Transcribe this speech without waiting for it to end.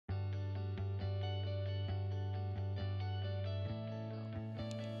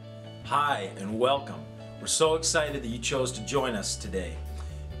Hi, and welcome. We're so excited that you chose to join us today.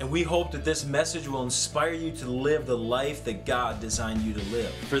 And we hope that this message will inspire you to live the life that God designed you to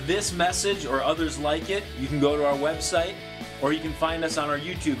live. For this message or others like it, you can go to our website or you can find us on our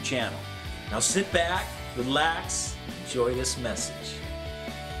YouTube channel. Now sit back, relax, enjoy this message.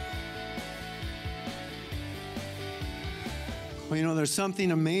 Well, you know, there's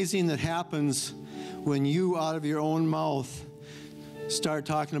something amazing that happens when you, out of your own mouth, start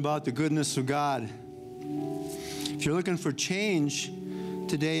talking about the goodness of God. If you're looking for change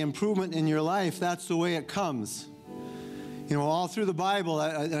today, improvement in your life, that's the way it comes. You know, all through the Bible,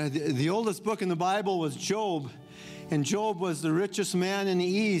 the oldest book in the Bible was Job, and Job was the richest man in the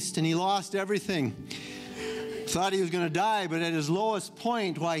East, and he lost everything. Thought he was going to die, but at his lowest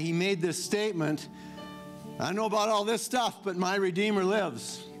point, why he made this statement, I know about all this stuff, but my Redeemer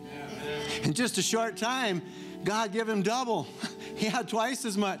lives. In just a short time, God gave him double. He had twice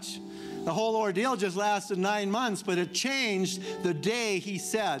as much. The whole ordeal just lasted 9 months, but it changed the day he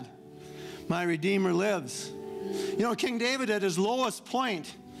said, my Redeemer lives. You know, King David at his lowest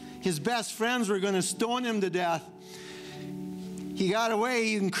point, his best friends were going to stone him to death. He got away.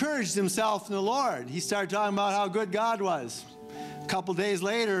 He encouraged himself in the Lord. He started talking about how good God was. A couple days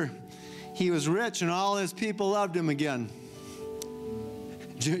later, he was rich and all his people loved him again.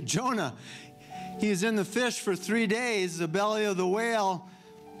 Jonah, he was in the fish for 3 days, the belly of the whale,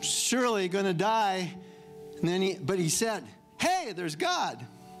 surely going to die. And then but he said, hey, there's God.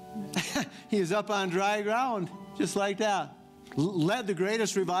 He was up on dry ground, just like that. Led the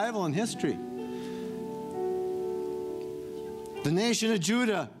greatest revival in history. The nation of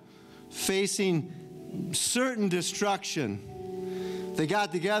Judah facing certain destruction. They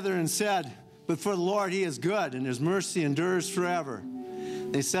got together and said, but for the Lord he is good, and his mercy endures forever.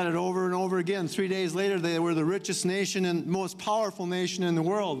 They said it over and over again. 3 days later, they were the richest nation and most powerful nation in the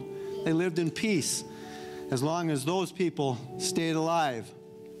world. They lived in peace as long as those people stayed alive.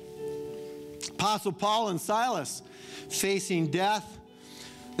 Apostle Paul and Silas, facing death,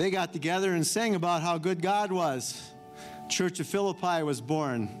 they got together and sang about how good God was. Church of Philippi was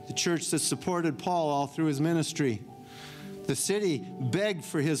born, the church that supported Paul all through his ministry. The city begged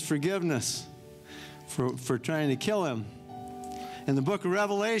for his forgiveness for trying to kill him. In the book of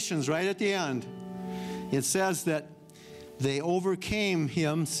Revelations, right at the end, it says that they overcame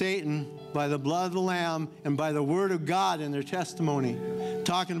him, Satan, by the blood of the Lamb and by the word of God in their testimony,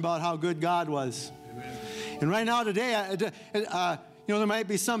 talking about how good God was. Amen. And right now today, you know, there might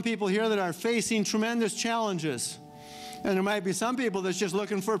be some people here that are facing tremendous challenges. And there might be some people that's just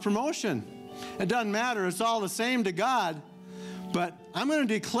looking for promotion. It doesn't matter. It's all the same to God. But I'm going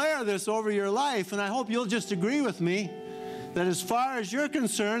to declare this over your life, and I hope you'll just agree with me that as far as you're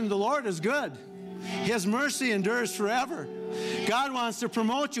concerned, the Lord is good. His mercy endures forever. God wants to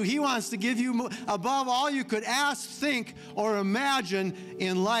promote you. He wants to give you above all you could ask, think, or imagine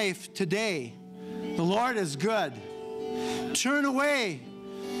in life today. The Lord is good. Turn away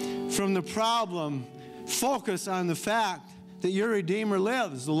from the problem. Focus on the fact that your Redeemer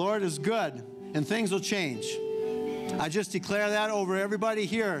lives. The Lord is good, and things will change. I just declare that over everybody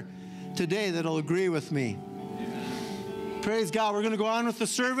here today that'll agree with me. Praise God. We're going to go on with the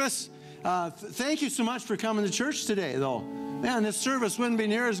service. Thank you so much for coming to church today, though. Man, this service wouldn't be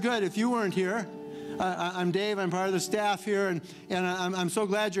near as good if you weren't here. I'm Dave. I'm part of the staff here, and I'm so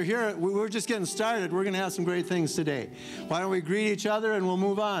glad you're here. We're just getting started. We're going to have some great things today. Why don't we greet each other, and we'll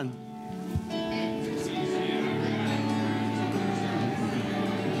move on.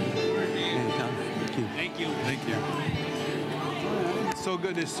 Thank you. Thank you. So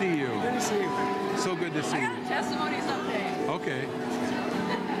good to see you. Good to see you. So good to see you. I got a testimony someday. Okay.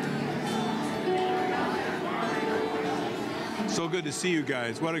 So good to see you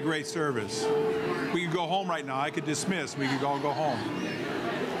guys. What a great service. We can go home right now. I could dismiss. We could all go home.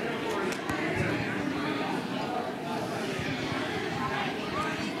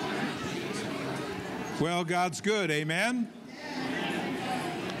 Well, God's good. Amen.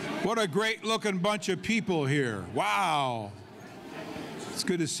 What a great looking bunch of people here. Wow. It's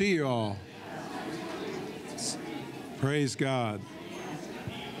good to see you all. Praise God.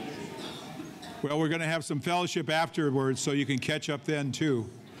 Well, we're going to have some fellowship afterwards, so you can catch up then too.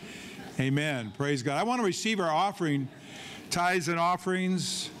 Amen. Praise God. I want to receive our offering, tithes and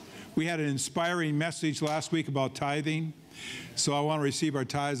offerings. We had an inspiring message last week about tithing. So I want to receive our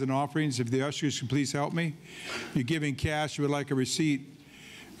tithes and offerings. If the ushers can please help me. If you're giving cash, you would like a receipt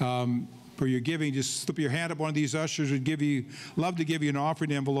for your giving, just slip your hand up. One of these ushers would love to give you an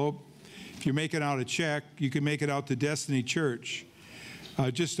offering envelope. If you're making out a check, you can make it out to Destiny Church.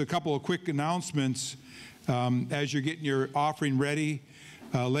 Just a couple of quick announcements as you're getting your offering ready.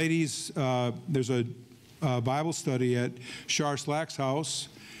 Ladies, there's a Bible study at Char Slack's house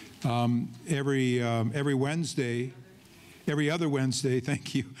every Wednesday. Every other Wednesday,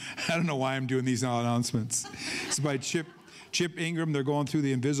 thank you. I don't know why I'm doing these announcements. It's by Chip Ingram. They're going through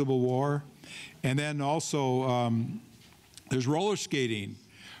the Invisible War. And then also there's roller skating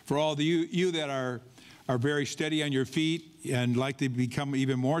for all the you that are very steady on your feet and like to become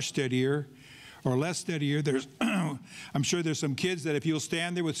even more steadier or less steadier. There's I'm sure there's some kids that if you'll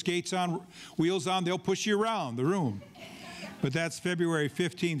stand there with skates on, wheels on, they'll push you around the room. But that's February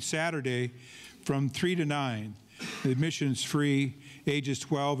 15th, Saturday, from 3 to 9. Admission's free. Ages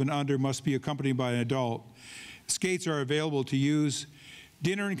 12 and under must be accompanied by an adult. Skates are available to use.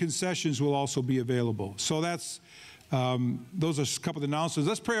 Dinner and concessions will also be available. So that's those are a couple of announcements.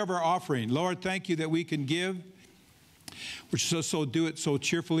 Let's pray over our offering. Lord, thank you that we can give. So do it so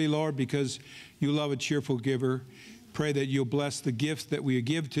cheerfully, Lord, because you love a cheerful giver. Pray that you'll bless the gifts that we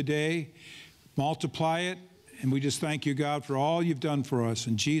give today, multiply it, and we just thank you, God, for all you've done for us.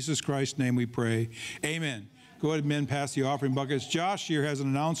 In Jesus Christ's name we pray. Amen. Go ahead, men, pass the offering buckets. Josh here has an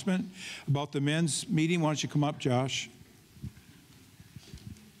announcement about the men's meeting. Why don't you come up, Josh?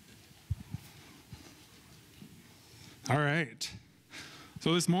 All right.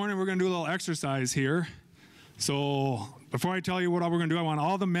 So this morning we're going to do a little exercise here. So before I tell you what all we're going to do, I want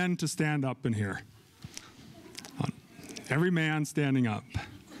all the men to stand up in here. Every man standing up.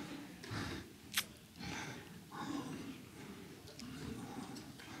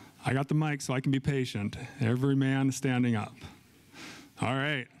 I got the mic so I can be patient. Every man standing up. All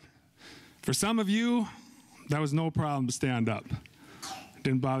right. For some of you, that was no problem to stand up. It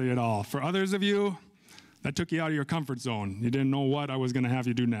didn't bother you at all. For others of you, that took you out of your comfort zone. You didn't know what I was going to have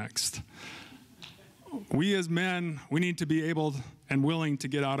you do next. We as men, we need to be able and willing to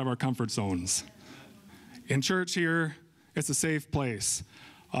get out of our comfort zones. In church here, it's a safe place.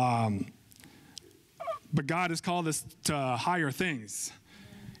 But God has called us to higher things.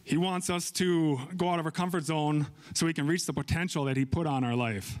 He wants us to go out of our comfort zone so we can reach the potential that he put on our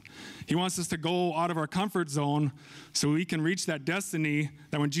life. He wants us to go out of our comfort zone so we can reach that destiny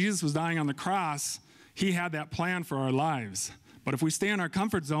that when Jesus was dying on the cross, he had that plan for our lives. But if we stay in our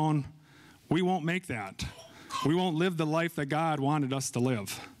comfort zone, we won't make that. We won't live the life that God wanted us to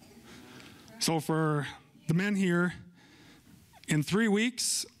live. So for the men here, in 3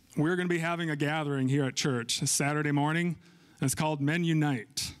 weeks, we're going to be having a gathering here at church, Saturday morning. And it's called Men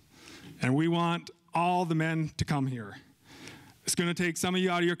Unite. And we want all the men to come here. It's going to take some of you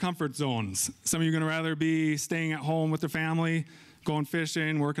out of your comfort zones. Some of you are going to rather be staying at home with their family, going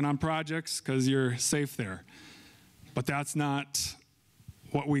fishing, working on projects because you're safe there. But that's not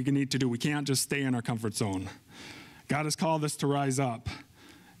what we need to do. We can't just stay in our comfort zone. God has called us to rise up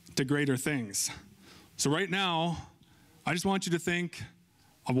to greater things. So right now, I just want you to think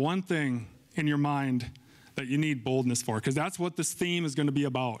of one thing in your mind that you need boldness for, because that's what this theme is going to be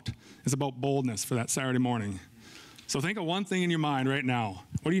about. It's about boldness for that Saturday morning. So think of one thing in your mind right now.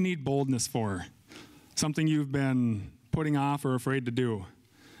 What do you need boldness for? Something you've been putting off or afraid to do.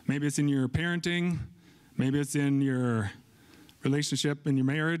 Maybe it's in your parenting. Maybe it's in your relationship, in your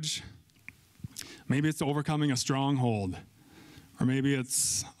marriage. Maybe it's overcoming a stronghold. Or maybe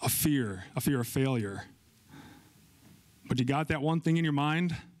it's a fear of failure. But you got that one thing in your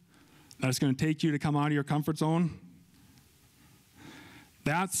mind that's going to take you to come out of your comfort zone?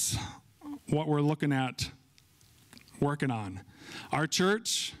 That's what we're looking at working on. Our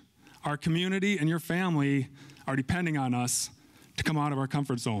church, our community, and your family are depending on us to come out of our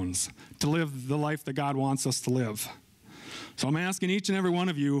comfort zones, to live the life that God wants us to live. So I'm asking each and every one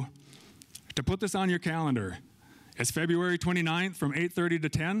of you to put this on your calendar. It's February 29th from 8:30 to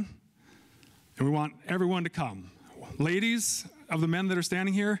 10, and we want everyone to come. Ladies, of the men that are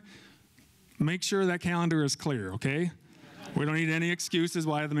standing here, make sure that calendar is clear, okay? We don't need any excuses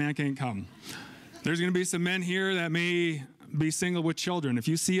why the man can't come. There's going to be some men here that may be single with children. If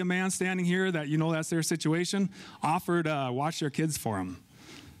you see a man standing here that you know that's their situation, offer to watch their kids for them,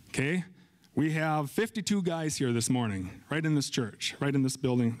 okay? We have 52 guys here this morning, right in this church, right in this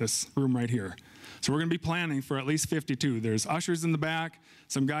building, this room right here. So we're going to be planning for at least 52. There's ushers in the back,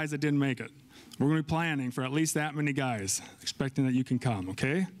 some guys that didn't make it. We're going to be planning for at least that many guys, expecting that you can come,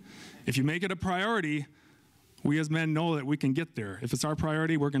 okay? If you make it a priority, we as men know that we can get there. If it's our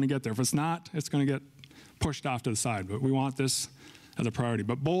priority, we're going to get there. If it's not, it's going to get pushed off to the side. But we want this as a priority.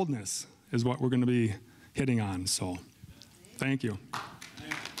 But boldness is what we're going to be hitting on. So thank you.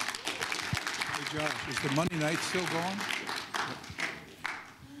 Hey, Josh, is the Monday night still going?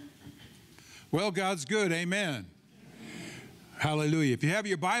 Well, God's good. Amen. Hallelujah. If you have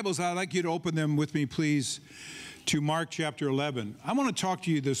your Bibles, I'd like you to open them with me, please, to Mark chapter 11. I want to talk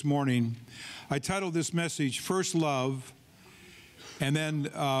to you this morning. I titled this message, First Love, and then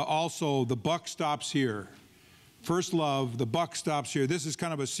also The Buck Stops Here. First Love, The Buck Stops Here. This is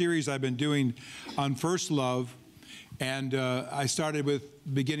kind of a series I've been doing on First Love, and I started with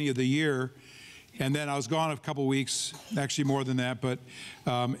the beginning of the year, and then I was gone a couple weeks, actually more than that, but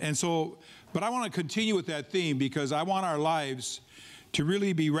I want to continue with that theme because I want our lives to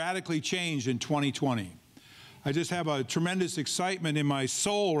really be radically changed in 2020. I just have a tremendous excitement in my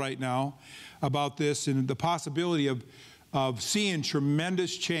soul right now about this and the possibility of seeing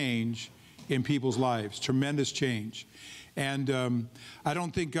tremendous change in people's lives, tremendous change. And I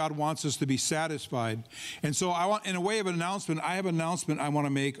don't think God wants us to be satisfied. And so I want, in a way of an announcement, I have an announcement I want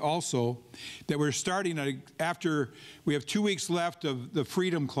to make also, that we're starting after we have 2 weeks left of the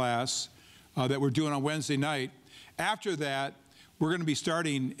Freedom class that we're doing on Wednesday night. After that, we're going to be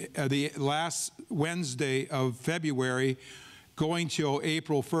starting the last Wednesday of February, going till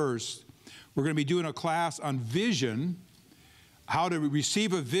April 1st. We're going to be doing a class on vision, how to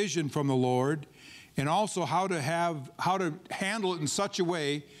receive a vision from the Lord, and also how to handle it in such a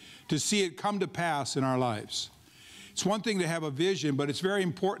way to see it come to pass in our lives. It's one thing to have a vision, but it's very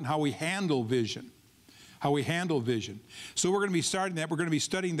important how we handle vision. How we handle vision. So we're going to be starting that. We're going to be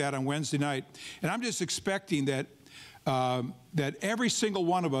studying that on Wednesday night. And I'm just expecting that that every single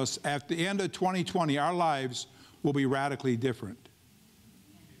one of us at the end of 2020, our lives will be radically different.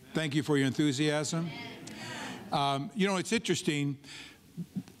 Thank you for your enthusiasm. You know, it's interesting.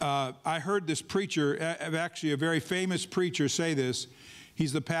 I heard this preacher, actually a very famous preacher, say this.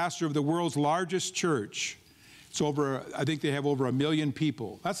 He's the pastor of the world's largest church. It's over, I think they have over 1 million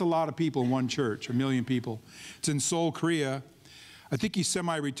people. That's a lot of people in one church, 1 million people. It's in Seoul, Korea. I think he's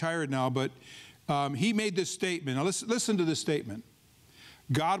semi-retired now, but he made this statement. Now listen to this statement.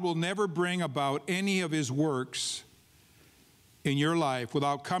 God will never bring about any of his works in your life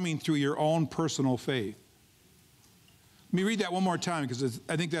without coming through your own personal faith. Let me read that one more time because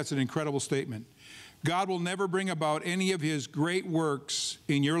I think that's an incredible statement. God will never bring about any of his great works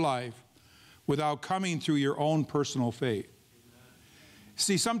in your life without coming through your own personal faith.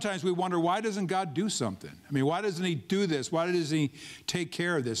 See, sometimes we wonder, why doesn't God do something? I mean, why doesn't he do this? Why doesn't he take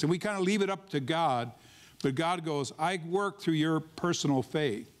care of this? And we kind of leave it up to God, but God goes, I work through your personal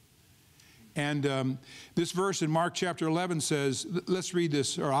faith. And this verse in Mark chapter 11 says, let's read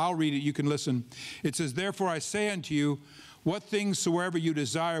this, or I'll read it, you can listen. It says, therefore I say unto you, what things soever you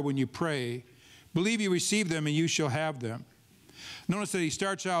desire when you pray, believe you receive them and you shall have them. Notice that he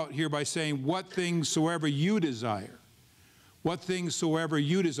starts out here by saying, what things soever you desire. What things soever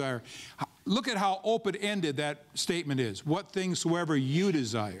you desire. Look at how open-ended that statement is. What things soever you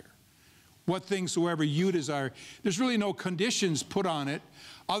desire. What things soever you desire. There's really no conditions put on it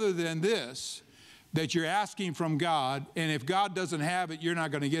other than this, that you're asking from God, and if God doesn't have it, you're not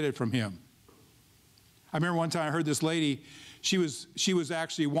going to get it from him. I remember one time I heard this lady, she was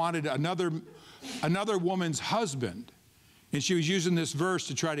actually wanted another woman's husband, and she was using this verse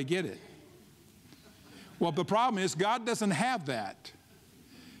to try to get it. Well, the problem is God doesn't have that.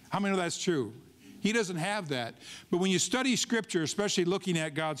 How many know that's true? He doesn't have that. But when you study Scripture, especially looking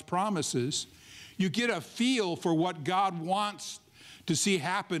at God's promises, you get a feel for what God wants to see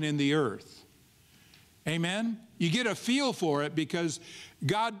happen in the earth. Amen? You get a feel for it because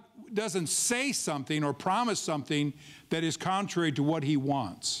God doesn't say something or promise something that is contrary to what he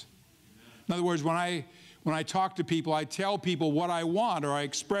wants. In other words, when I talk to people, I tell people what I want, or I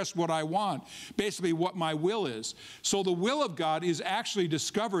express what I want, basically what my will is. So the will of God is actually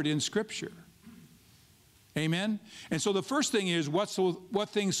discovered in Scripture. Amen? And so the first thing is, what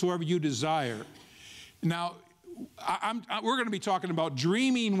things soever you desire. Now, we're going to be talking about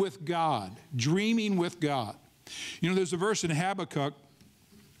dreaming with God. Dreaming with God. You know, there's a verse in Habakkuk.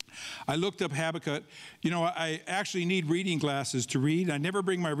 I looked up Habakkuk. You know, I actually need reading glasses to read. I never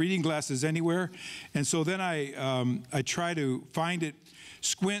bring my reading glasses anywhere. And so then I try to find it,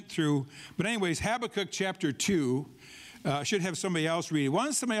 squint through. But anyways, Habakkuk chapter 2. I should have somebody else read it. Why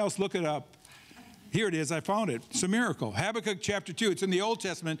don't somebody else look it up? Here it is. I found it. It's a miracle. Habakkuk chapter 2. It's in the Old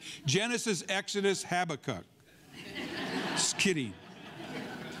Testament. Genesis, Exodus, Habakkuk. Just kidding.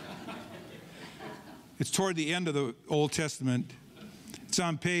 It's toward the end of the Old Testament. It's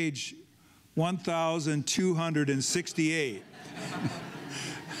on page 1268.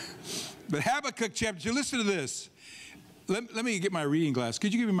 But Habakkuk chapter 2, listen to this. Let me get my reading glasses.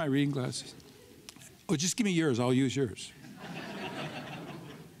 Could you give me my reading glasses? Oh, just give me yours. I'll use yours.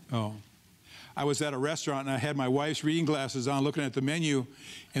 Oh. I was at a restaurant and I had my wife's reading glasses on looking at the menu,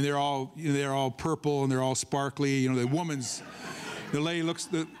 and they're all purple and they're all sparkly. You know, the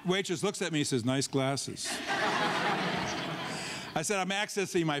waitress looks at me and says, nice glasses. I said, I'm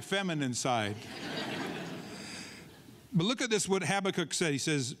accessing my feminine side. But look at this, what Habakkuk said. He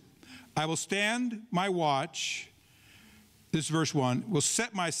says, I will stand my watch, this is verse 1, will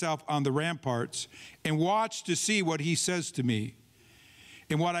set myself on the ramparts and watch to see what he says to me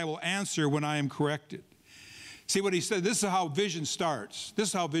and what I will answer when I am corrected. See what he said? This is how vision starts. This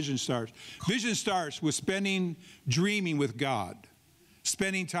is how vision starts. Vision starts with dreaming with God,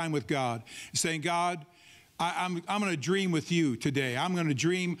 spending time with God, saying, God, I'm going to dream with you today. I'm going to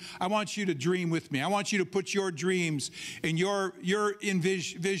dream. I want you to dream with me. I want you to put your dreams and your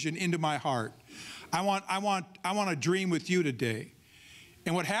vision into my heart. I want to dream with you today.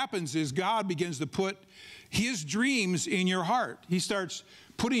 And what happens is God begins to put his dreams in your heart. He starts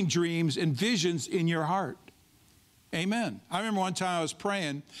putting dreams and visions in your heart. Amen. I remember one time I was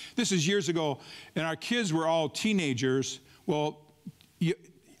praying. This is years ago, and our kids were all teenagers. Well,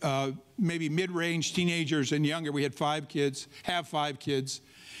 maybe mid-range teenagers and younger. We had 5 kids, have 5 kids.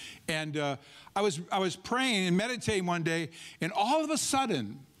 And I was praying and meditating one day, and all of a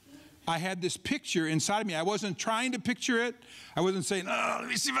sudden, I had this picture inside of me. I wasn't trying to picture it. I wasn't saying, oh, let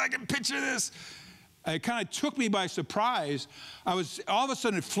me see if I can picture this. It kind of took me by surprise. All of a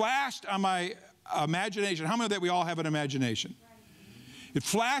sudden, it flashed on my imagination. How many of that we all have an imagination? It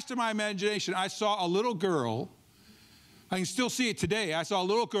flashed in my imagination. I saw a little girl. I can still see it today. I saw a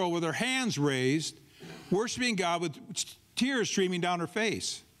little girl with her hands raised, worshiping God with tears streaming down her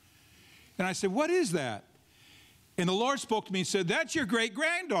face. And I said, what is that? And the Lord spoke to me and said, that's your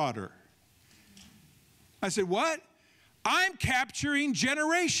great-granddaughter. I said, what? I'm capturing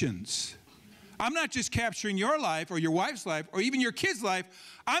generations. I'm not just capturing your life or your wife's life or even your kids' life.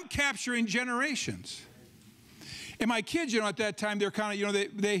 I'm capturing generations. And my kids, at that time, they're kind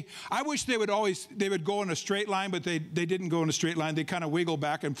of, I wish they would go in a straight line, but they didn't go in a straight line. They kind of wiggle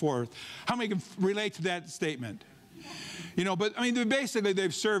back and forth. How many can relate to that statement? But I mean, basically,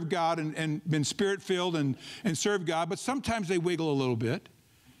 they've served God and been spirit-filled and served God, but sometimes they wiggle a little bit.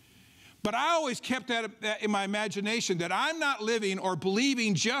 But I always kept that in my imagination, that I'm not living or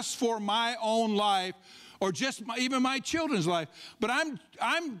believing just for my own life or just even my children's life, but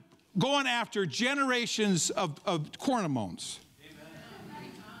I'm going after generations of Quernemoens.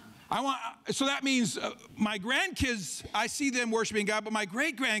 So that means my grandkids, I see them worshiping God, but my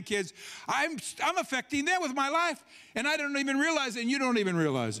great-grandkids, I'm affecting them with my life, and I don't even realize it, and you don't even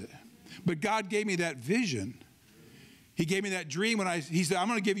realize it. But God gave me that vision. He gave me that dream when he said, I'm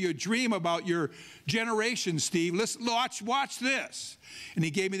going to give you a dream about your generation, Steve. Listen, watch this. And he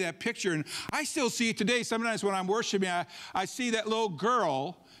gave me that picture, and I still see it today. Sometimes when I'm worshiping, I see that little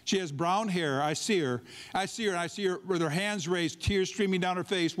girl. She has brown hair. I see her, and I see her with her hands raised, tears streaming down her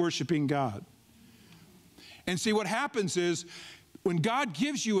face, worshiping God. And see, what happens is, when God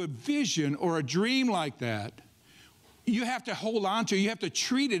gives you a vision or a dream like that, you have to hold on to it. You have to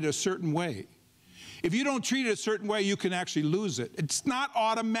treat it a certain way. If you don't treat it a certain way, you can actually lose it. It's not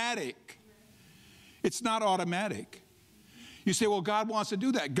automatic. It's not automatic. You say, well, God wants to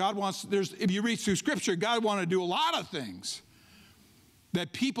do that. If you read through Scripture, God wanted to do a lot of things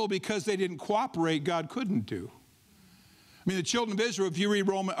that people, because they didn't cooperate, God couldn't do. I mean, the children of Israel, if you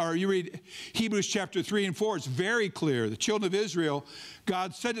read Hebrews chapter 3 and 4, it's very clear. The children of Israel,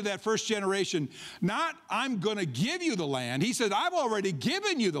 God said to that first generation, not, I'm going to give you the land. He said, I've already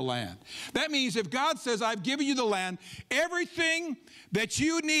given you the land. That means if God says, I've given you the land, everything that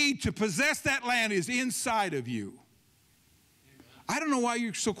you need to possess that land is inside of you. I don't know why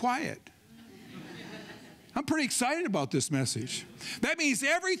you're so quiet. I'm pretty excited about this message. That means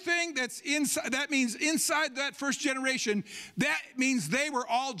everything that's inside, that means inside that first generation, that means they were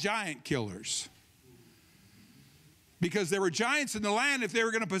all giant killers. Because there were giants in the land. If they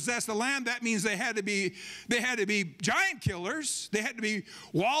were going to possess the land, that means they had to be giant killers. They had to be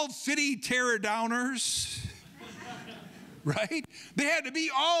walled city terror downers. Right? They had to be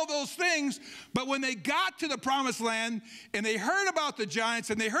all those things. But when they got to the promised land and they heard about the giants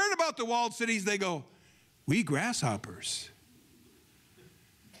and they heard about the walled cities, they go, we grasshoppers.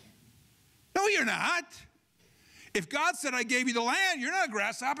 No, you're not. If God said, I gave you the land, you're not a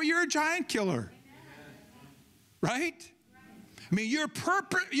grasshopper, you're a giant killer. Right? I mean,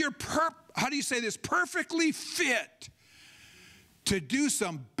 how do you say this? Perfectly fit to do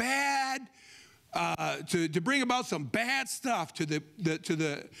some bad, to bring about some bad stuff to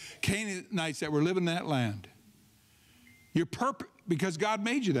the Canaanites that were living in that land. You're because God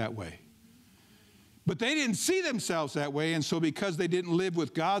made you that way. But they didn't see themselves that way, and so because they didn't live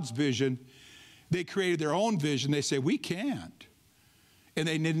with God's vision, they created their own vision. They say, we can't. And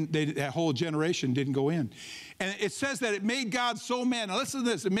that whole generation didn't go in. And it says that it made God so mad. Now listen to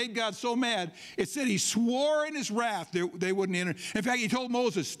this. It made God so mad. It said he swore in his wrath they wouldn't enter. In fact, he told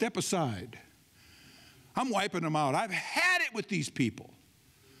Moses, step aside. I'm wiping them out. I've had it with these people.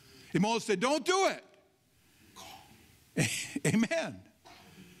 And Moses said, don't do it. Amen.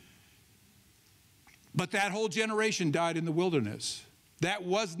 But that whole generation died in the wilderness. That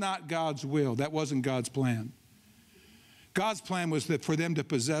was not God's will. That wasn't God's plan. God's plan was that for them to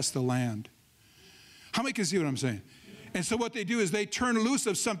possess the land. How many can see what I'm saying? And so what they do is they turn loose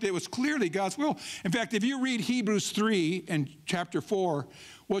of something that was clearly God's will. In fact, if you read Hebrews 3 and chapter 4,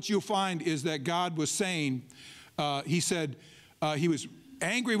 what you'll find is that God was saying, he said, he was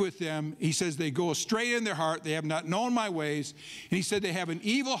angry with them. He says they go astray in their heart. They have not known my ways. And he said they have an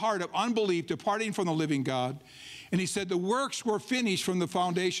evil heart of unbelief, departing from the living God. And he said the works were finished from the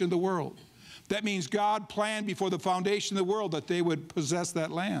foundation of the world. That means God planned before the foundation of the world that they would possess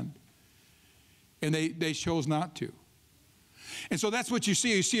that land. And they chose not to. And so that's what you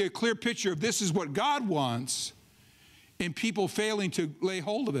see. You see a clear picture of this is what God wants, and people failing to lay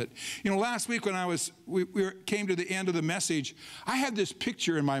hold of it. You know, last week when we came to the end of the message, I had this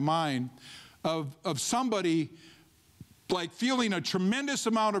picture in my mind of somebody like feeling a tremendous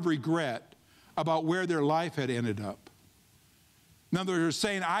amount of regret about where their life had ended up. In other words,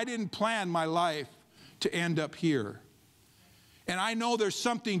 saying, I didn't plan my life to end up here. And I know there's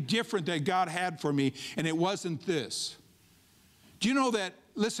something different that God had for me, and it wasn't this. Do you know that,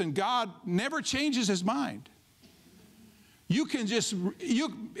 listen, God never changes his mind. You can just,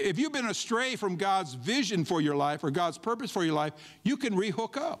 if you've been astray from God's vision for your life or God's purpose for your life, you can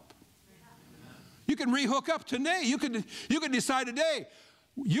rehook up. You can rehook up today. You can decide today,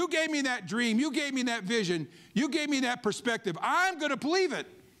 you gave me that dream, you gave me that vision, you gave me that perspective. I'm going to believe it.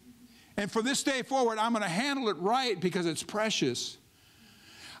 And from this day forward, I'm going to handle it right because it's precious.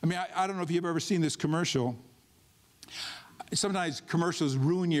 I mean, I don't know if you've ever seen this commercial. Sometimes commercials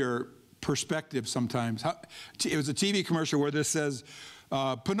ruin your perspective sometimes. It was a TV commercial where this says,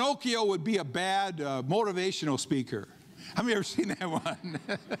 Pinocchio would be a bad motivational speaker. Have you ever seen that one?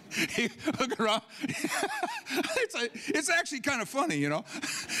 Look around. It's actually kind of funny, you know.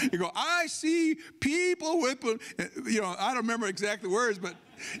 You go, I see people with, you know, I don't remember exact the words, but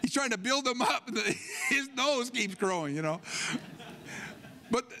he's trying to build them up. And his nose keeps growing, you know.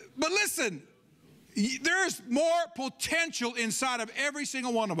 But listen, there's more potential inside of every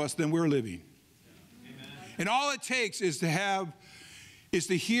single one of us than we're living. Amen. And all it takes is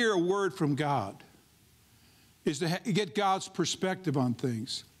to hear a word from God. Is to get God's perspective on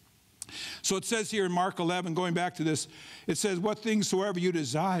things. So it says here in Mark 11, going back to this, it says, what things soever you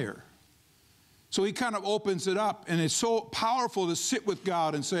desire. So he kind of opens it up, and it's so powerful to sit with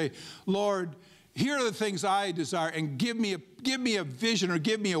God and say, Lord, here are the things I desire, and give me a vision or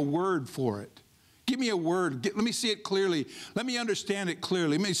give me a word for it. Give me a word. Let me see it clearly. Let me understand it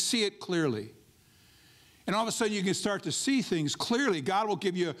clearly. Let me see it clearly. And all of a sudden you can start to see things clearly. God will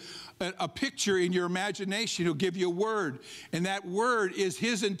give you a picture in your imagination. He'll give you a word. And that word is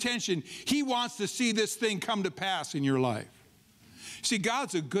his intention. He wants to see this thing come to pass in your life. See,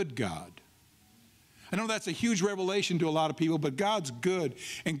 God's a good God. I know that's a huge revelation to a lot of people, but God's good.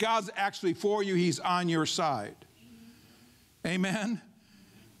 And God's actually for you. He's on your side. Amen?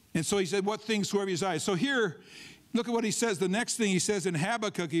 And so he said, what things soever you desire. So here, look at what he says. The next thing he says in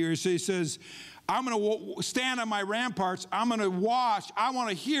Habakkuk here, he says, I'm going to stand on my ramparts. I'm going to watch. I want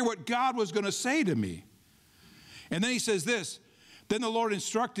to hear what God was going to say to me. And then he says this, then the Lord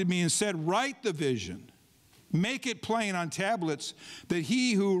instructed me and said, write the vision. Make it plain on tablets that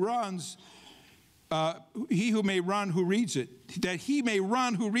he who may run who reads it. That he may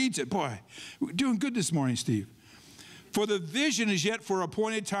run who reads it. Boy, we're doing good this morning, Steve. For the vision is yet for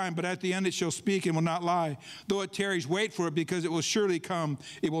appointed time, but at the end it shall speak and will not lie. Though it tarries, wait for it, because it will surely come.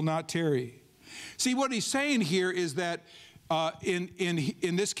 It will not tarry. See, what he's saying here is that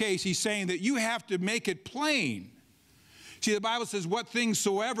in this case, he's saying that you have to make it plain. See, the Bible says, what things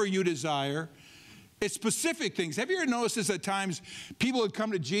soever you desire. It's specific things. Have you ever noticed this at times? People would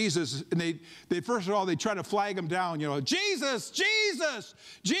come to Jesus, and they first of all, they try to flag him down, you know, Jesus, Jesus,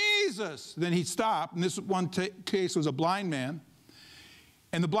 Jesus. Then he'd stop, and this one case was a blind man.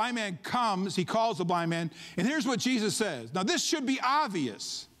 And the blind man comes, he calls the blind man, and here's what Jesus says. Now, this should be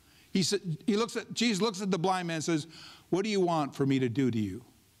obvious. Jesus looks at the blind man and says, what do you want for me to do to you,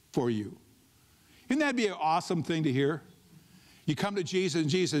 for you? Isn't that be an awesome thing to hear? You come to Jesus, and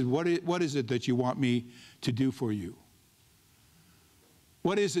Jesus says, what is it that you want me to do for you?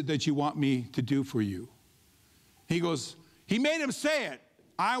 What is it that you want me to do for you? He goes, he made him say it.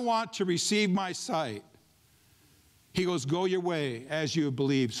 I want to receive my sight. He goes, go your way, as you have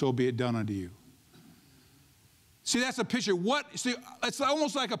believed, so be it done unto you. See, that's a picture. See, it's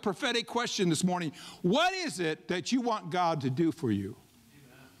almost like a prophetic question this morning. What is it that you want God to do for you?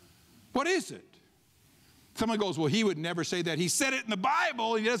 Amen. What is it? Someone goes, well, he would never say that. He said it in the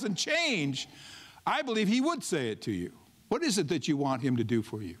Bible. He doesn't change. I believe he would say it to you. What is it that you want him to do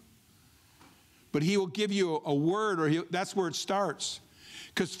for you? But he will give you a word, or that's where it starts.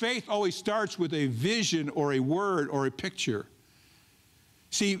 Because faith always starts with a vision or a word or a picture.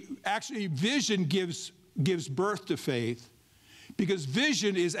 See, actually, vision gives birth to faith, because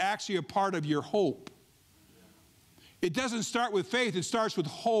vision is actually a part of your hope. It doesn't start with faith, it starts with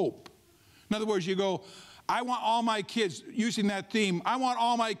hope. In other words, you go, I want all my kids, using that theme, I want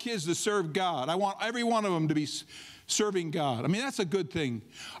all my kids to serve God. I want every one of them to be serving God. I mean, that's a good thing.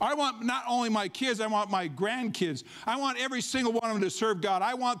 I want not only my kids, I want my grandkids. I want every single one of them to serve God.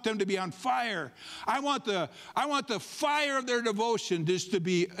 I want them to be on fire. I want the fire of their devotion just to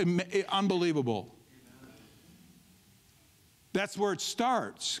be unbelievable. That's where it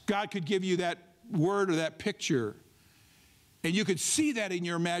starts. God could give you that word or that picture, and you could see that in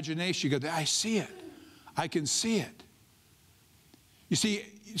your imagination. You go, I see it. I can see it. You see,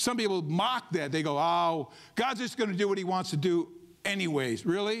 some people mock that. They go, oh, God's just going to do what he wants to do anyways.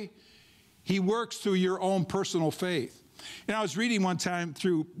 Really? He works through your own personal faith. And I was reading one time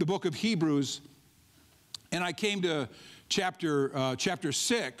through the book of Hebrews, and I came to chapter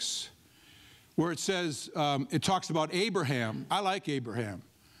 6, where it says, it talks about Abraham. I like Abraham,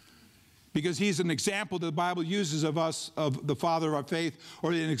 because he's an example that the Bible uses of us, of the father of our faith,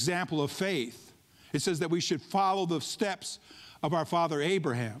 or an example of faith. It says that we should follow the steps of our father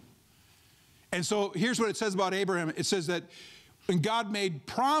Abraham. And so here's what it says about Abraham. It says that when God made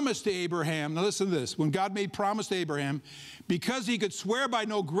promise to Abraham, now listen to this, when God made promise to Abraham, because he could swear by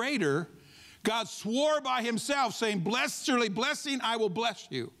no greater, God swore by himself, saying, surely blessing, I will bless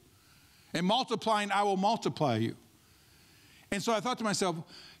you, and multiplying, I will multiply you. And so I thought to myself,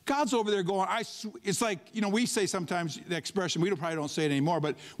 God's over there going, it's like, you know, we say sometimes the expression, probably don't say it anymore,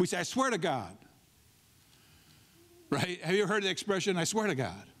 but we say, I swear to God. Right? Have you ever heard the expression, I swear to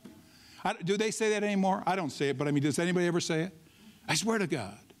God? Do they say that anymore? I don't say it, but I mean, does anybody ever say it? I swear to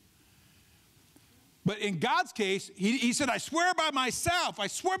God. But in God's case, he said, I swear by myself. I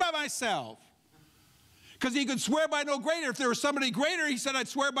swear by myself. Because he could swear by no greater. If there was somebody greater, he said, I'd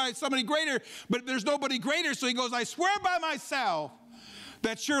swear by somebody greater. But there's nobody greater, so he goes, I swear by myself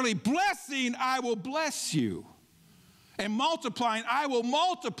that surely blessing, I will bless you. And multiplying, I will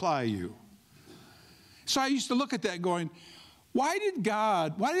multiply you. So I used to look at that going, why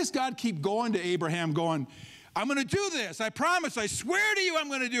does God keep going to Abraham going, I'm going to do this. I promise. I swear to you I'm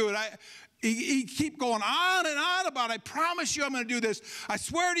going to do it. He keep going on and on about, I promise you I'm going to do this. I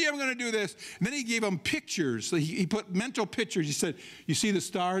swear to you I'm going to do this. And then he gave him pictures. So he put mental pictures. He said, you see the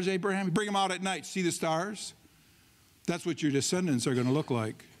stars, Abraham? You bring them out at night. See the stars? That's what your descendants are going to look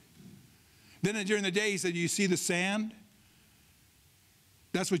like. Then during the day he said, you see the sand?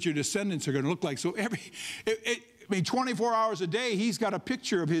 That's what your descendants are going to look like. So 24 hours a day, he's got a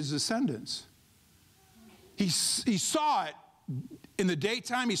picture of his descendants. He saw it in the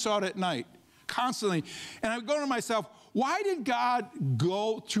daytime, he saw it at night, constantly. And I'm going to myself, why did God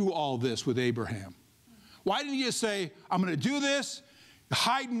go through all this with Abraham? Why didn't he just say, I'm going to do this,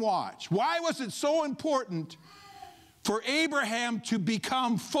 hide and watch? Why was it so important for Abraham to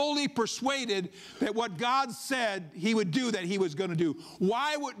become fully persuaded that what God said he would do, that he was going to do?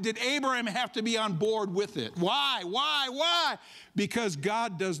 Why did Abraham have to be on board with it? Why? Because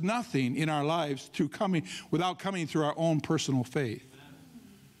God does nothing in our lives without coming through our own personal faith.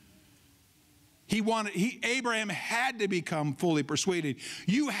 Abraham had to become fully persuaded.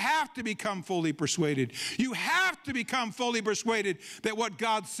 You have to become fully persuaded. You have to become fully persuaded that what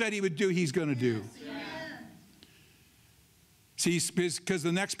God said he would do, he's going to do. Yes. See, because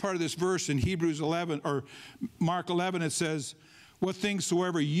the next part of this verse in Hebrews 11, or Mark 11, it says, what things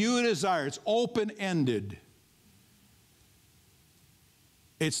soever you desire. It's open-ended.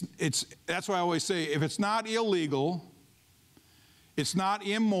 That's why I always say, if it's not illegal, it's not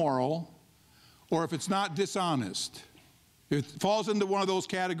immoral, or if it's not dishonest, if it falls into one of those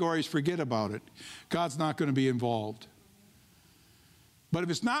categories, forget about it. God's not going to be involved. But if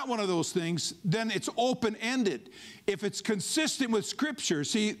it's not one of those things, then it's open-ended. If it's consistent with Scripture,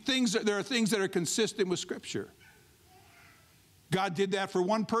 see, there are things that are consistent with Scripture. God did that for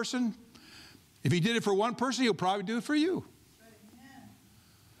one person. If he did it for one person, he'll probably do it for you.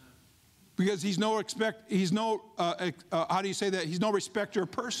 Because he's no respecter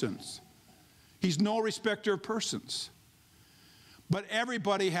of persons. He's no respecter of persons. But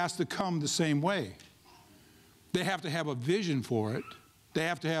everybody has to come the same way. They have to have a vision for it. They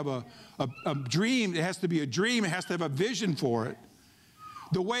have to have a dream. It has to be a dream. It has to have a vision for it.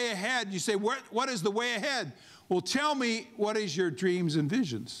 The way ahead, you say, what is the way ahead? Well, tell me, what is your dreams and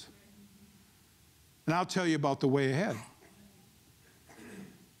visions? And I'll tell you about the way ahead.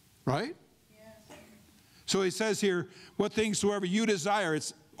 Right? Yes. So he says here, what things soever you desire,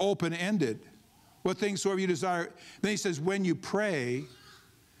 it's open-ended. What things soever you desire. Then he says, when you pray,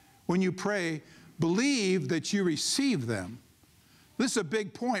 believe that you receive them. This is a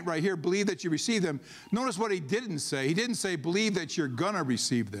big point right here, believe that you receive them. Notice what he didn't say. He didn't say believe that you're going to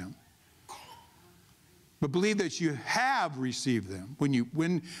receive them. But believe that you have received them.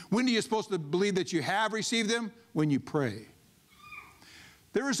 When are you supposed to believe that you have received them? When you pray.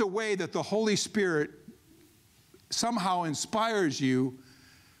 There is a way that the Holy Spirit somehow inspires you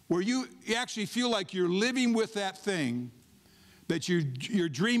where you actually feel like you're living with that thing that you're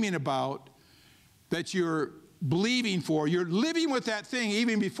dreaming about, that you're believing for. You're living with that thing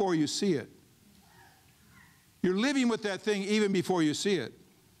even before you see it. You're living with that thing even before you see it.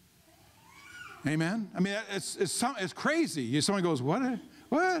 Amen? I mean, it's crazy. Someone goes, what?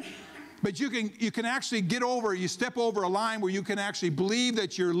 But you can actually you step over a line where you can actually believe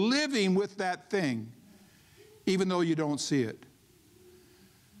that you're living with that thing, even though you don't see it.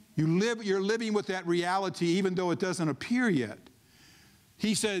 You're living with that reality, even though it doesn't appear yet.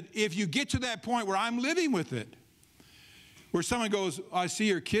 He said, if you get to that point where I'm living with it, where someone goes, I see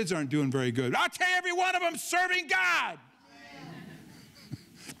your kids aren't doing very good. I'll tell you, every one of them serving God.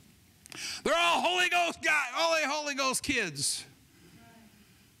 They're all Holy Ghost kids.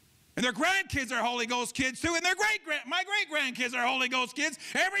 And their grandkids are Holy Ghost kids too, and my great-grandkids are Holy Ghost kids,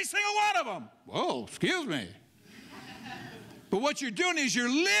 every single one of them. Whoa, excuse me. But what you're doing is you're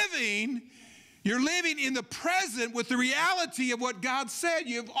living in the present with the reality of what God said.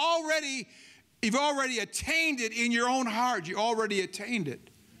 You've already attained it in your own heart. You already attained it.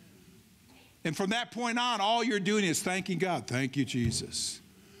 And from that point on, all you're doing is thanking God. Thank you, Jesus.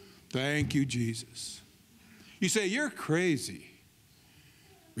 Thank you, Jesus. You say, you're crazy.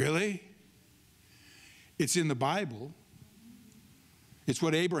 Really? It's in the Bible. It's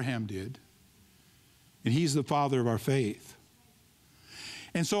what Abraham did. And he's the father of our faith.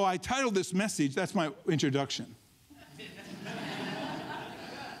 And so I titled this message, that's my introduction.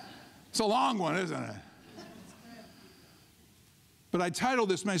 It's a long one, isn't it? But I titled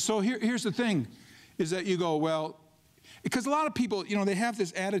this message. So here's the thing, is that you go, well, because a lot of people, they have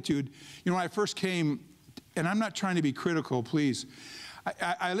this attitude. When I first came, and I'm not trying to be critical, please.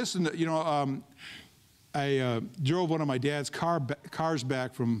 I listened to, I drove one of my dad's cars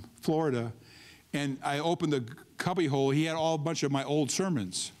back from Florida, and I opened the cubby hole. He had a bunch of my old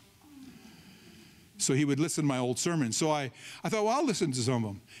sermons. So he would listen to my old sermons. So I thought, well, I'll listen to some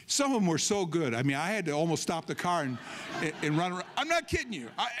of them. Some of them were so good. I mean, I had to almost stop the car and run around. I'm not kidding you.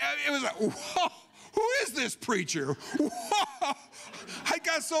 It was like, whoa, who is this preacher? Whoa. I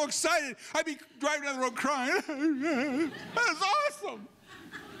got so excited. I'd be driving down the road crying. That's awesome.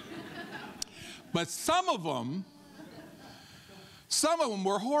 But some of them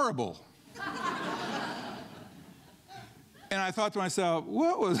were horrible. And I thought to myself,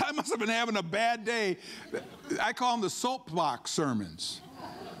 I must have been having a bad day. I call them the soapbox sermons.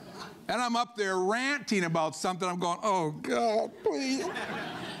 And I'm up there ranting about something. I'm going, oh, God, please.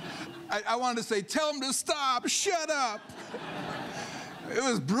 I wanted to say, tell them to stop, shut up. It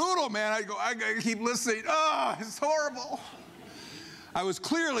was brutal, man. I keep listening. Oh, it's horrible. I was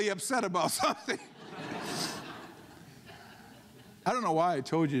clearly upset about something. I don't know why I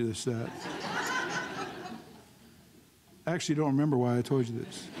told you that. I actually don't remember why I told you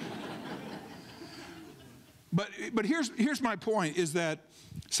this. But here's my point, is that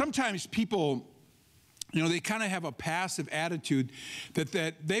sometimes people, they kind of have a passive attitude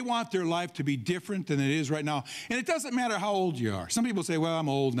that they want their life to be different than it is right now. And it doesn't matter how old you are. Some people say, well, I'm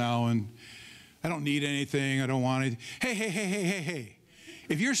old now and I don't need anything. I don't want anything. Hey.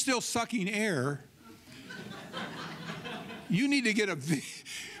 If you're still sucking air, you need to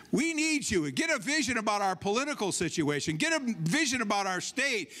we need you. Get a vision about our political situation. Get a vision about our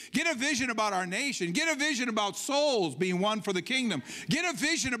state. Get a vision about our nation. Get a vision about souls being won for the kingdom. Get a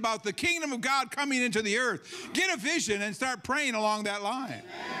vision about the kingdom of God coming into the earth. Get a vision and start praying along that line.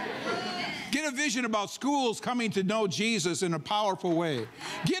 Get a vision about schools coming to know Jesus in a powerful way.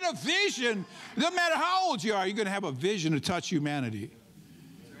 Get a vision. No matter how old you are, you're going to have a vision to touch humanity.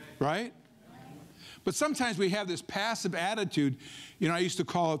 Right? But sometimes we have this passive attitude. I used to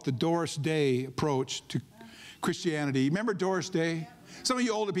call it the Doris Day approach to Christianity. Remember Doris Day? Some of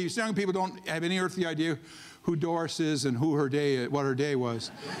you older people, young people don't have any earthly idea who Doris is and what her day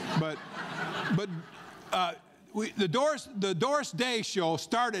was. But the Doris Day show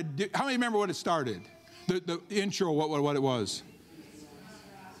started, how many remember what it started? The intro, what it was?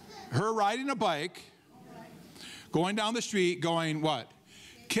 Her riding a bike, going down the street, going what?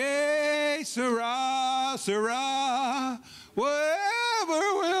 Que sera, sera, whatever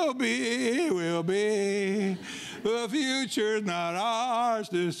will be, will be. The future's not ours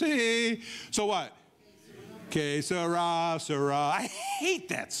to see. So what? Que sera, sera. I hate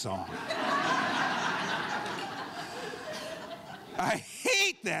that song. I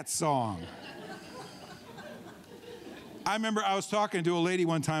hate that song. I remember I was talking to a lady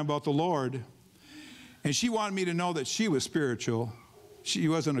one time about the Lord, and she wanted me to know that she was spiritual. She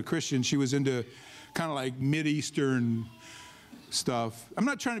wasn't a Christian. She was into kind of like Mideastern stuff. I'm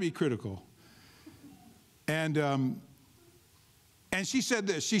not trying to be critical. And she said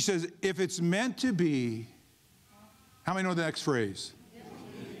this. She says, if it's meant to be, how many know the next phrase?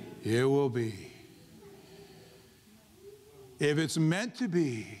 It will be. If it's meant to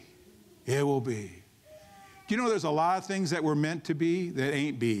be, it will be. Do you know there's a lot of things that were meant to be that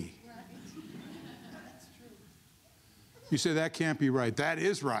ain't be? You say, that can't be right. That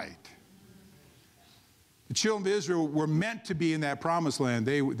is right. The children of Israel were meant to be in that promised land.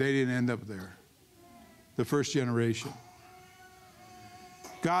 They didn't end up there. The first generation.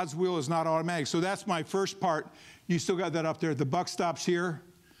 God's will is not automatic. So that's my first part. You still got that up there. The buck stops here.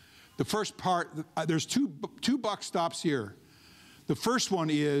 The first part, there's two buck stops here. The first one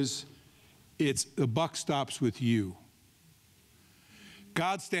is, the buck stops with you.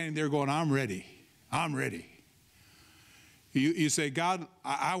 God's standing there going, I'm ready. I'm ready. You say, God,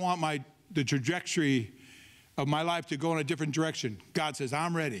 I want the trajectory of my life to go in a different direction. God says,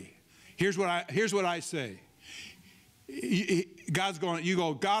 I'm ready. Here's what I say. God's going, you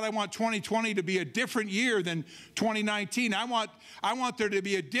go, God, I want 2020 to be a different year than 2019. I want there to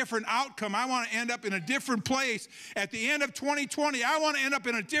be a different outcome. I want to end up in a different place. At the end of 2020, I want to end up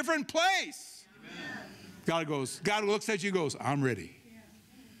in a different place. Amen. God looks at you and goes, I'm ready.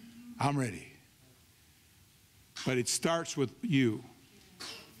 I'm ready. But it starts with you.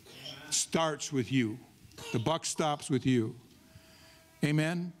 It starts with you. The buck stops with you.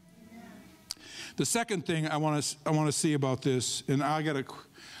 Amen? The second thing I want to see about this, and I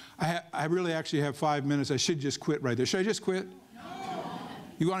really actually have 5 minutes. I should just quit right there. Should I just quit? No.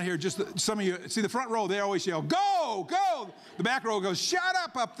 You want to hear just some of you, see the front row, they always yell, go, go. The back row goes, shut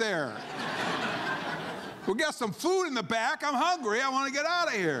up there. We'll get some food in the back. I'm hungry. I want to get out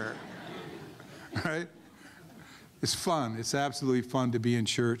of here. Right? It's fun. It's absolutely fun to be in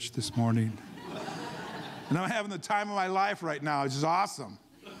church this morning. And I'm having the time of my life right now. It's just awesome.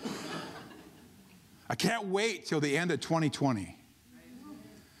 I can't wait till the end of 2020.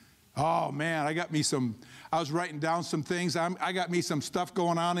 Oh, man, I was writing down some things. I got me some stuff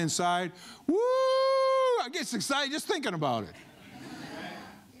going on inside. Woo! I get excited just thinking about it.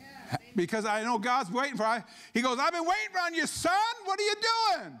 Because I know God's waiting for He goes, I've been waiting on you, son. What are you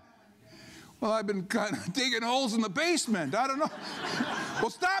doing? Well, I've been kind of digging holes in the basement. I don't know. Well,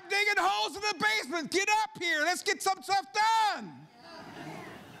 stop digging holes in the basement. Get up here. Let's get some stuff done.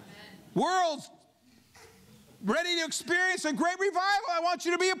 World's ready to experience a great revival. I want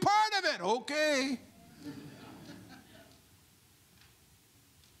you to be a part of it. Okay.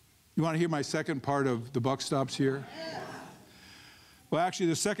 You want to hear my second part of the buck stops here? Well, actually,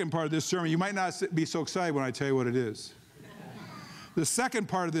 the second part of this sermon, you might not be so excited when I tell you what it is. The second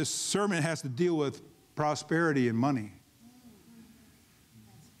part of this sermon has to deal with prosperity and money.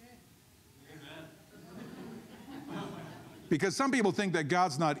 Because some people think that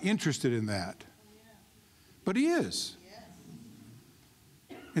God's not interested in that. But He is.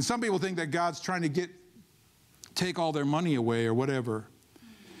 And some people think that God's trying to take all their money away or whatever.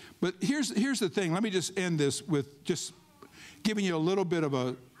 But here's the thing. Let me just end this with just giving you a little bit of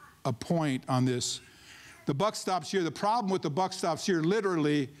a point on this. The buck stops here. The problem with the buck stops here,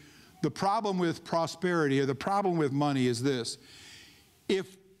 literally, the problem with prosperity or the problem with money is this.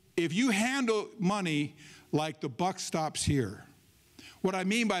 If you handle money like the buck stops here, what I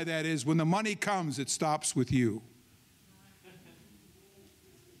mean by that is when the money comes, it stops with you.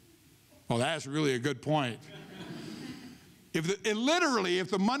 Well, that's really a good point. If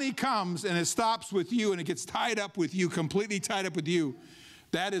the money comes and it stops with you and it gets tied up with you, completely tied up with you,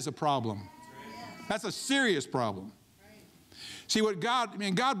 that is a problem. That's a serious problem. See what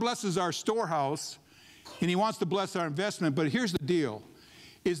God blesses our storehouse and He wants to bless our investment, but here's the deal,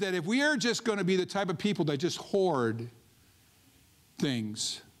 is that if we are just going to be the type of people that just hoard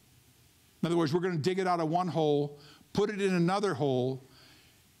things, in other words, we're going to dig it out of one hole, put it in another hole,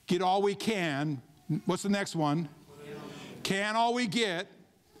 get all we can, what's the next one? Can all we get,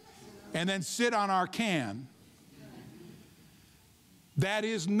 and then sit on our can. that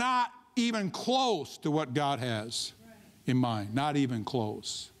is not even close to what God has in mind. Not even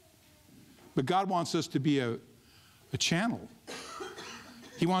close. But God wants us to be a channel.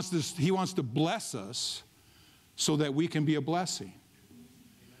 He wants to bless us so that we can be a blessing.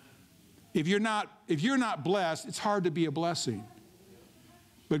 If you're not blessed, it's hard to be a blessing.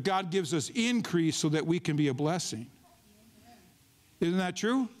 But God gives us increase so that we can be a blessing. Isn't that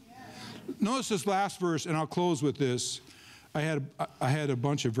true? Notice this last verse, and I'll close with this. I had a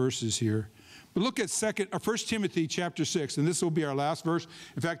bunch of verses here. But look at 1 Timothy chapter 6, and this will be our last verse.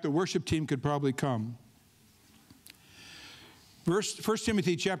 In fact, the worship team could probably come. 1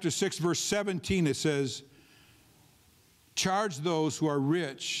 Timothy chapter 6, verse 17, it says, charge those who are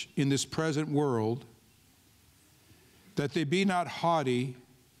rich in this present world that they be not haughty,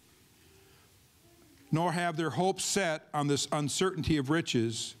 nor have their hopes set on this uncertainty of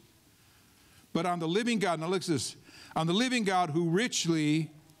riches, but on the living God. Now look at this. On the living God who richly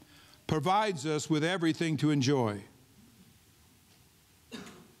provides us with everything to enjoy.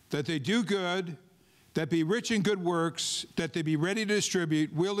 That they do good, that be rich in good works, that they be ready to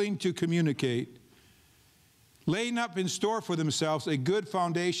distribute, willing to communicate, laying up in store for themselves a good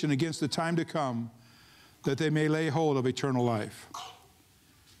foundation against the time to come, that they may lay hold of eternal life.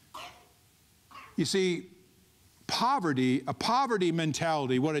 You see, a poverty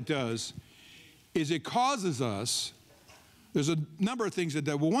mentality, what it does is it causes us, there's a number of things that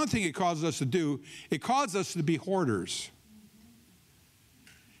do. Well, one thing it causes us to do, it causes us to be hoarders.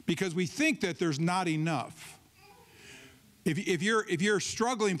 Because we think that there's not enough. If you're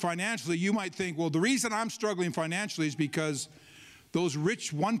struggling financially, you might think, well, the reason I'm struggling financially is because those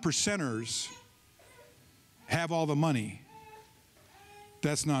rich 1%ers have all the money.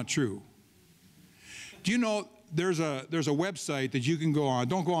 That's not true. Do you know there's a website that you can go on?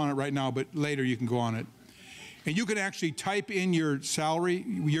 Don't go on it right now, but later you can go on it. And you can actually type in your salary,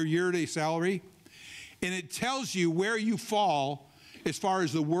 your yearly salary, and it tells you where you fall as far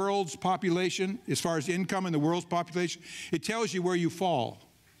as the world's population, as far as income in the world's population. It tells you where you fall.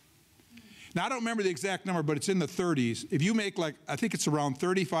 Now, I don't remember the exact number, but it's in the 30s. If you make I think it's around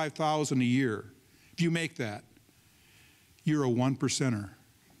 $35,000 a year. If you make that, you're a 1%er.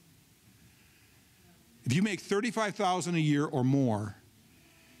 If you make $35,000 a year or more,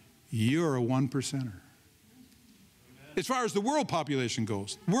 you're a 1%er. As far as the world population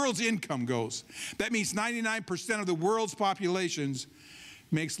goes, world's income goes, that means 99% of the world's populations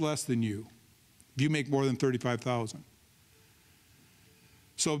makes less than you. If you make more than $35,000.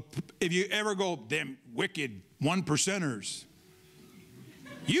 So if you ever go, them wicked 1%ers,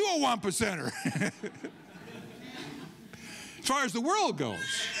 you a 1%er. As far as the world goes.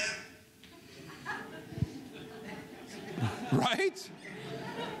 Right?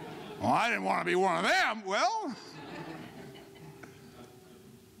 Well, I didn't want to be one of them. Well,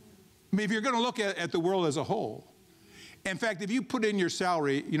 I mean, if you're going to look at the world as a whole, in fact, if you put in your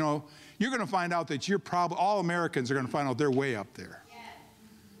salary, you know, you're going to find out that all Americans are going to find out they're way up there. Yes.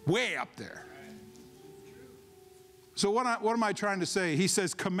 Way up there. So what am I trying to say? He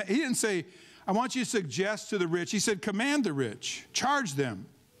says, he didn't say, I want you to suggest to the rich. He said, command the rich, charge them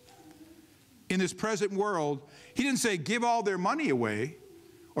in this present world. He didn't say give all their money away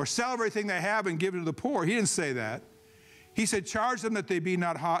or sell everything they have and give it to the poor. He didn't say that. He said, charge them that they be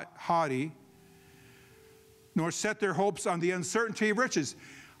not haughty, nor set their hopes on the uncertainty of riches.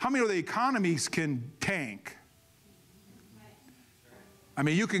 How many of the economies can tank? I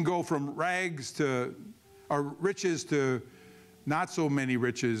mean, you can go from rags to, or riches to not so many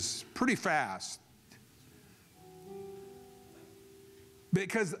riches pretty fast.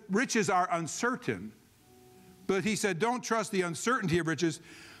 Because riches are uncertain. But he said, don't trust the uncertainty of riches,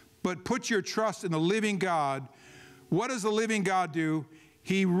 but put your trust in the living God. What does the living God do?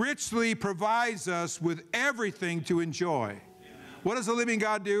 He richly provides us with everything to enjoy. Amen. What does the living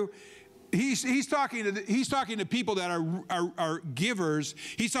God do? He's talking to people that are givers.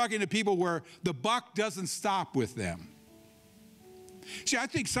 He's talking to people where the buck doesn't stop with them. See, I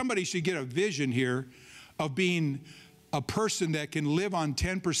think somebody should get a vision here of being a person that can live on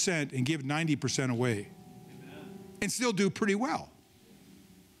 10% and give 90% away. Amen. And still do pretty well.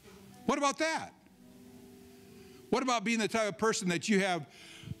 What about that? What about being the type of person that you have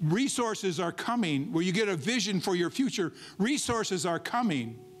resources are coming, where you get a vision for your future, resources are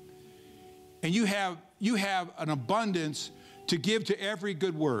coming, and you have an abundance to give to every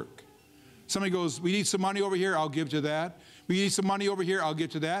good work. Somebody goes, we need some money over here, I'll give to that. We need some money over here, I'll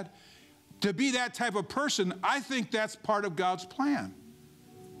give to that. To be that type of person, I think that's part of God's plan.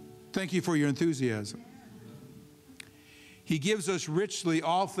 Thank you for your enthusiasm. He gives us richly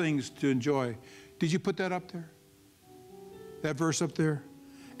all things to enjoy. Did you put that up there? That verse up there?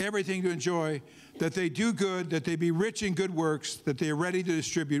 Everything to enjoy, that they do good, that they be rich in good works, that they are ready to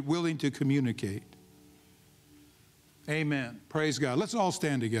distribute, willing to communicate. Amen. Praise God. Let's all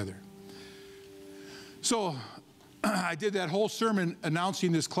stand together. So, I did that whole sermon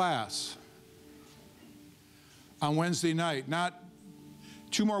announcing this class on Wednesday night. Not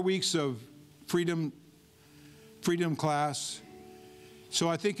 2 more weeks of freedom class. So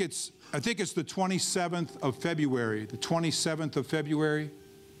I think it's the 27th of February. The 27th of February.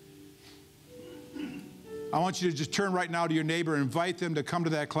 I want you to just turn right now to your neighbor and invite them to come to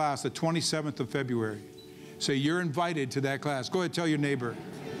that class, the 27th of February. Say, you're invited to that class. Go ahead, tell your neighbor.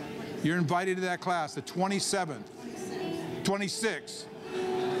 You're invited to that class, the 27th. 26th.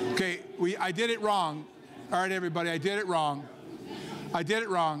 Okay, I did it wrong. All right, everybody, I did it wrong. I did it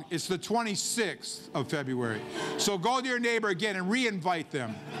wrong. It's the 26th of February. So go to your neighbor again and re-invite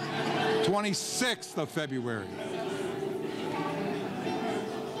them. 26th of February.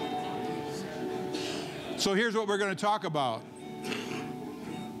 So here's what we're going to talk about.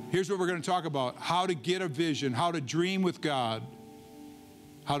 Here's what we're going to talk about. How to get a vision, how to dream with God,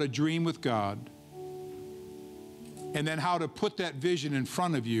 how to dream with God, and then how to put that vision in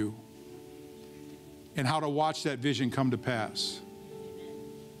front of you and how to watch that vision come to pass.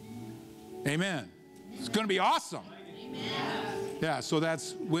 Amen. It's going to be awesome. Yeah, so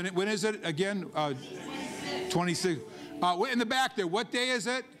that's, when is it again? 26. In the back there, what day is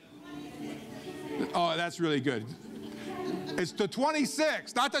it? Oh, that's really good. It's the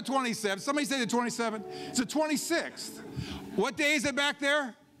 26th, not the 27th. Somebody say the 27th. It's the 26th. What day is it back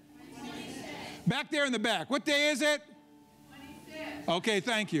there? 26th. Back there in the back. What day is it? 26th. Okay,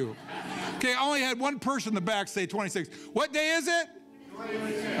 thank you. Okay, I only had one person in the back say 26th. What day is it?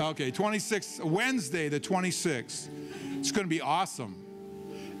 26th. Okay, 26th, Wednesday, the 26th. It's going to be awesome.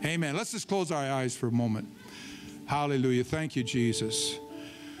 Amen. Let's just close our eyes for a moment. Hallelujah. Thank you, Jesus.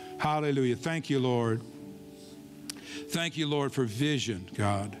 Hallelujah. Thank you, Lord. Thank you, Lord, for vision,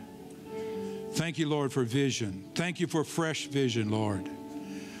 God. Thank you, Lord, for vision. Thank you for fresh vision, Lord.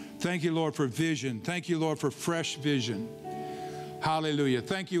 Thank you, Lord, for vision. Thank you, Lord, for fresh vision. Hallelujah.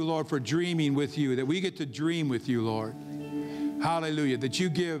 Thank you, Lord, for dreaming with you, that we get to dream with you, Lord. Hallelujah. That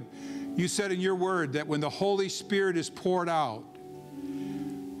you said in your word that when the Holy Spirit is poured out,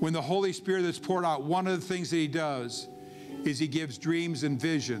 one of the things that he does is he gives dreams and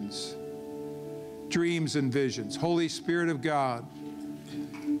visions. Dreams and visions. Holy Spirit of God,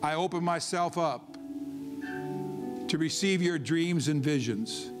 I open myself up to receive your dreams and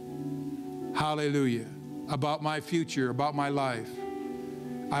visions. Hallelujah. About my future, about my life.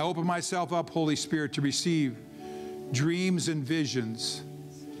 I open myself up, Holy Spirit, to receive dreams and visions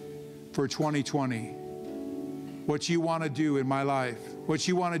for 2020. What you want to do in my life. What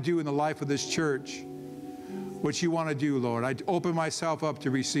you want to do in the life of this church. What you want to do, Lord. I open myself up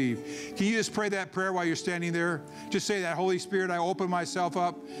to receive. Can you just pray that prayer while you're standing there? Just say that, Holy Spirit, I open myself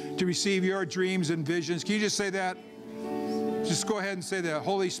up to receive your dreams and visions. Can you just say that? Just go ahead and say that.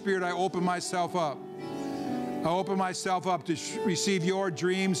 Holy Spirit, I open myself up. I open myself up to receive your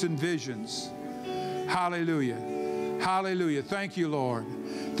dreams and visions. Hallelujah. Hallelujah. Thank you, Lord.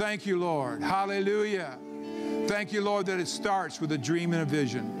 Thank you, Lord. Hallelujah. Thank you, Lord, that it starts with a dream and a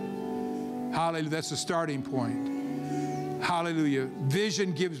vision. Hallelujah. That's the starting point. Hallelujah.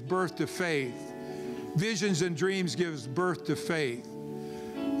 Vision gives birth to faith. Visions and dreams gives birth to faith.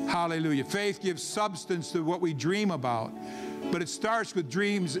 Hallelujah. Faith gives substance to what we dream about. But it starts with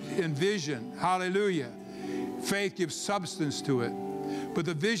dreams and vision. Hallelujah. Faith gives substance to it. But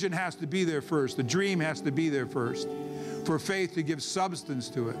the vision has to be there first. The dream has to be there first for faith to give substance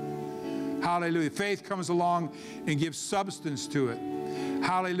to it. Hallelujah. Faith comes along and gives substance to it.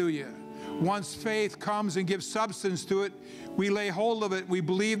 Hallelujah. Once faith comes and gives substance to it, we lay hold of it, we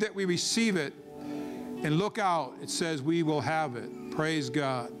believe that we receive it, and look out, it says we will have it. Praise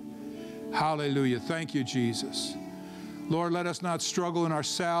God. Hallelujah. Thank you, Jesus. Lord, let us not struggle in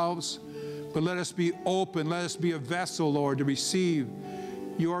ourselves, but let us be open. Let us be a vessel, Lord, to receive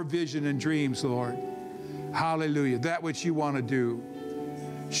your vision and dreams, Lord. Hallelujah. That which you want to do.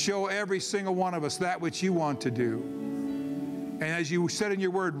 Show every single one of us that which you want to do. And as you said in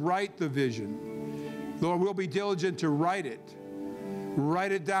your word, write the vision. Lord, we'll be diligent to write it.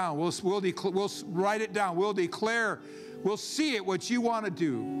 Write it down. We'll write it down. We'll declare, we'll see it, what you want to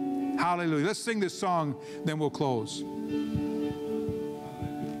do. Hallelujah. Let's sing this song, then we'll close.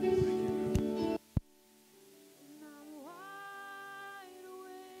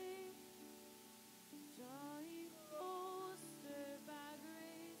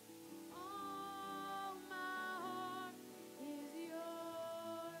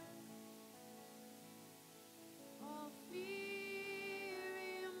 Fear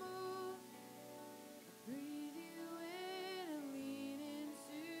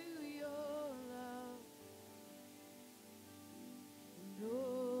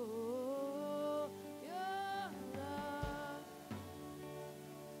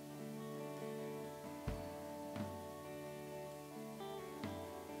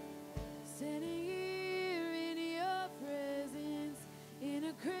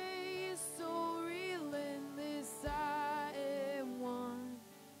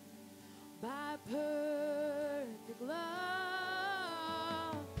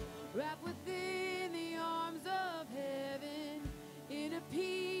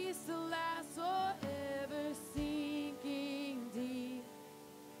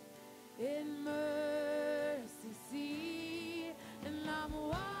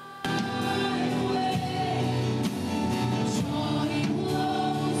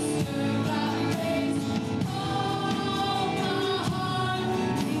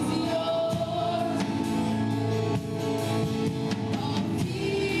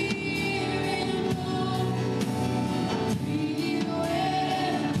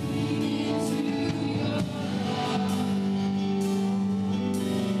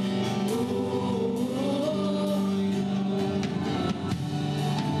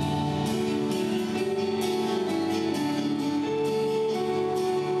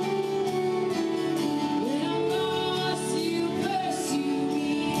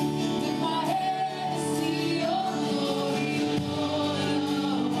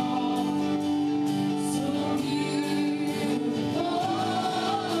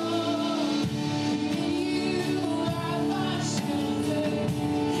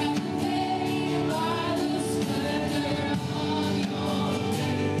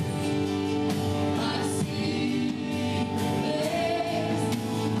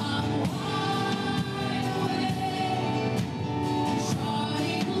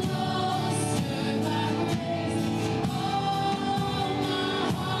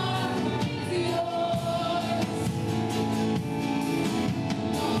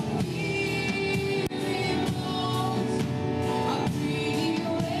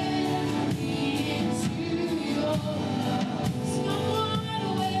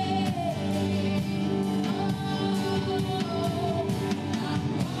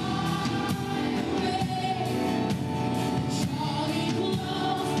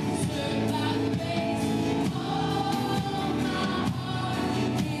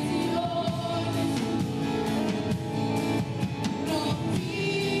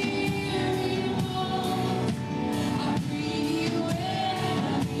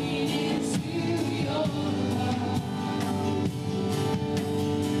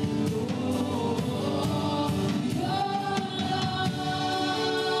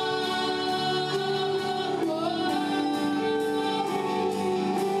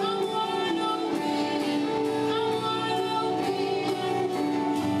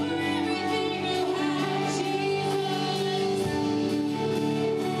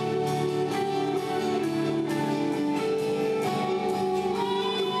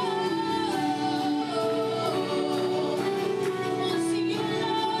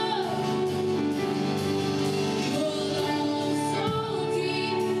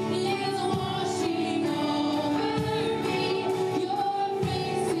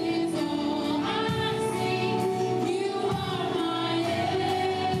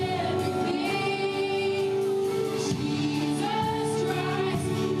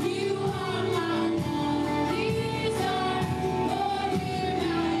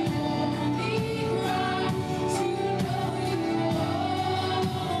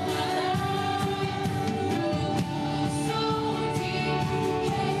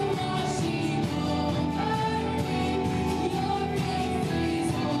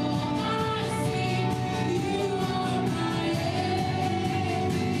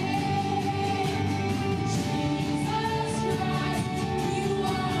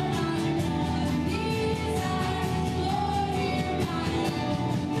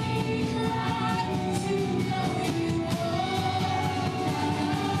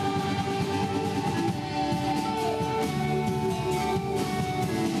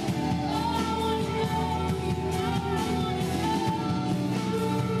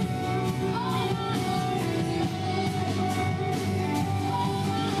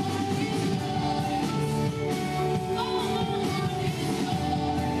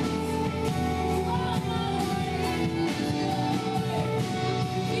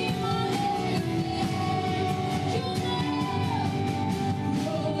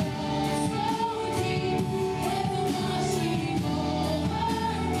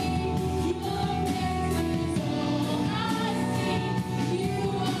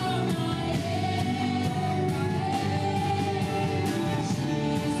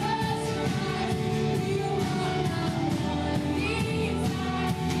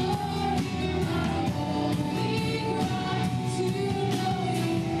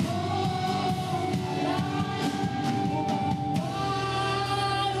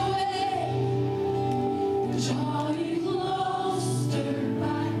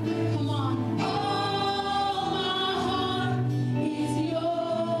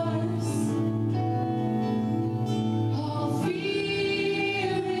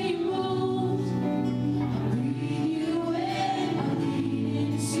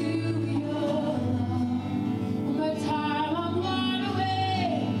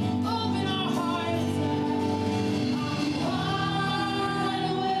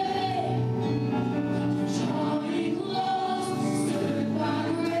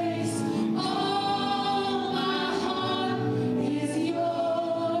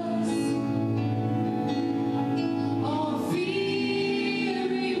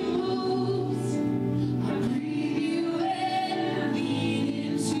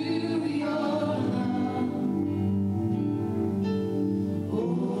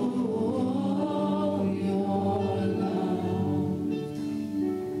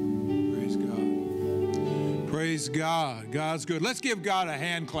Praise God. God's good. Let's give God a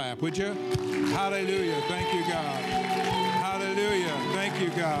hand clap, would you? Hallelujah. Thank you, God. Hallelujah. Thank you,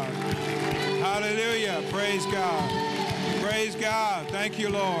 God. Hallelujah. Praise God. Praise God. Thank you,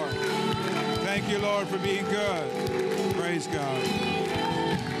 Lord. Thank you, Lord, for being good. Praise God.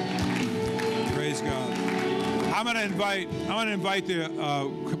 Praise God. I'm going to invite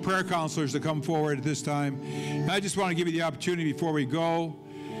the prayer counselors to come forward at this time. And I just want to give you the opportunity before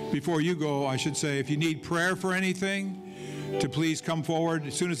you go, I should say, if you need prayer for anything, to please come forward.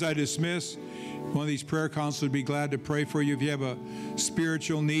 As soon as I dismiss, one of these prayer counselors would be glad to pray for you. If you have a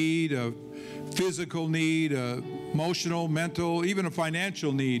spiritual need, a physical need, a emotional, mental, even a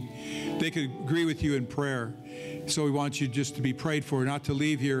financial need, they could agree with you in prayer. So we want you just to be prayed for, not to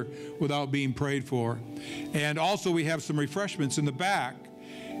leave here without being prayed for. And also we have some refreshments in the back,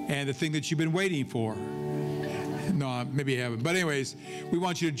 and the thing that you've been waiting for. No, maybe you haven't. But anyways, we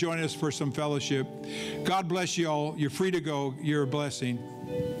want you to join us for some fellowship. God bless you all. You're free to go. You're a blessing.